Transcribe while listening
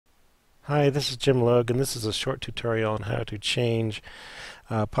Hi, this is Jim Logue, and this is a short tutorial on how to change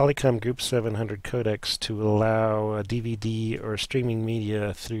Polycom Group 700 codecs to allow DVD or streaming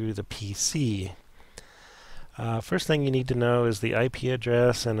media through the PC. First thing you need to know is the IP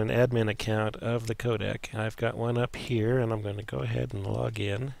address and an admin account of the codec. I've got one up here, and I'm going to go ahead and log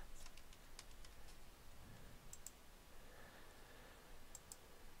in.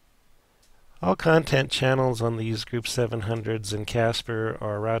 All content channels on these Group 700s in Casper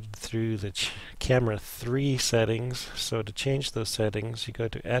are routed through the camera 3 settings. So to change those settings, you go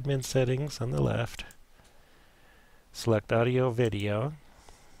to Admin Settings on the left, select Audio Video,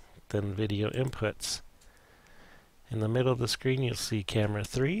 then Video Inputs. In the middle of the screen you'll see camera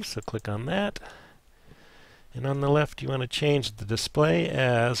 3, so click on that. And on the left you want to change the display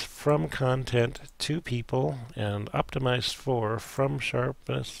as from content to people and optimized for from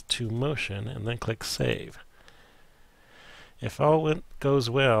sharpness to motion, and then click Save. If all goes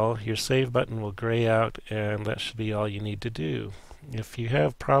well, your Save button will gray out, and that should be all you need to do. If you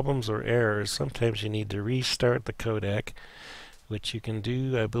have problems or errors, sometimes you need to restart the codec, which you can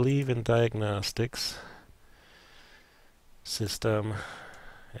do, I believe, in Diagnostics, System,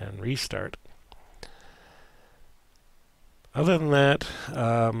 and Restart. Other than that,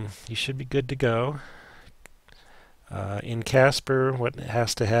 you should be good to go. In Casper, what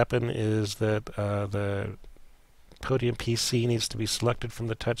has to happen is that the Podium PC needs to be selected from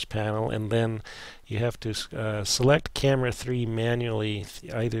the touch panel, and then you have to select camera 3 manually,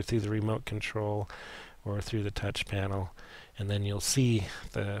 either through the remote control or through the touch panel, and then you'll see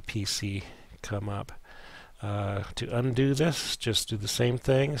the PC come up. To undo this, just do the same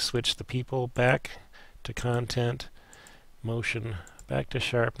thing, switch the people back to content, motion back to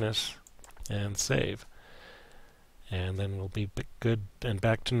sharpness, and save. And then we'll be good and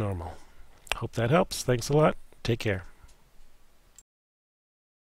back to normal. Hope that helps. Thanks a lot. Take care.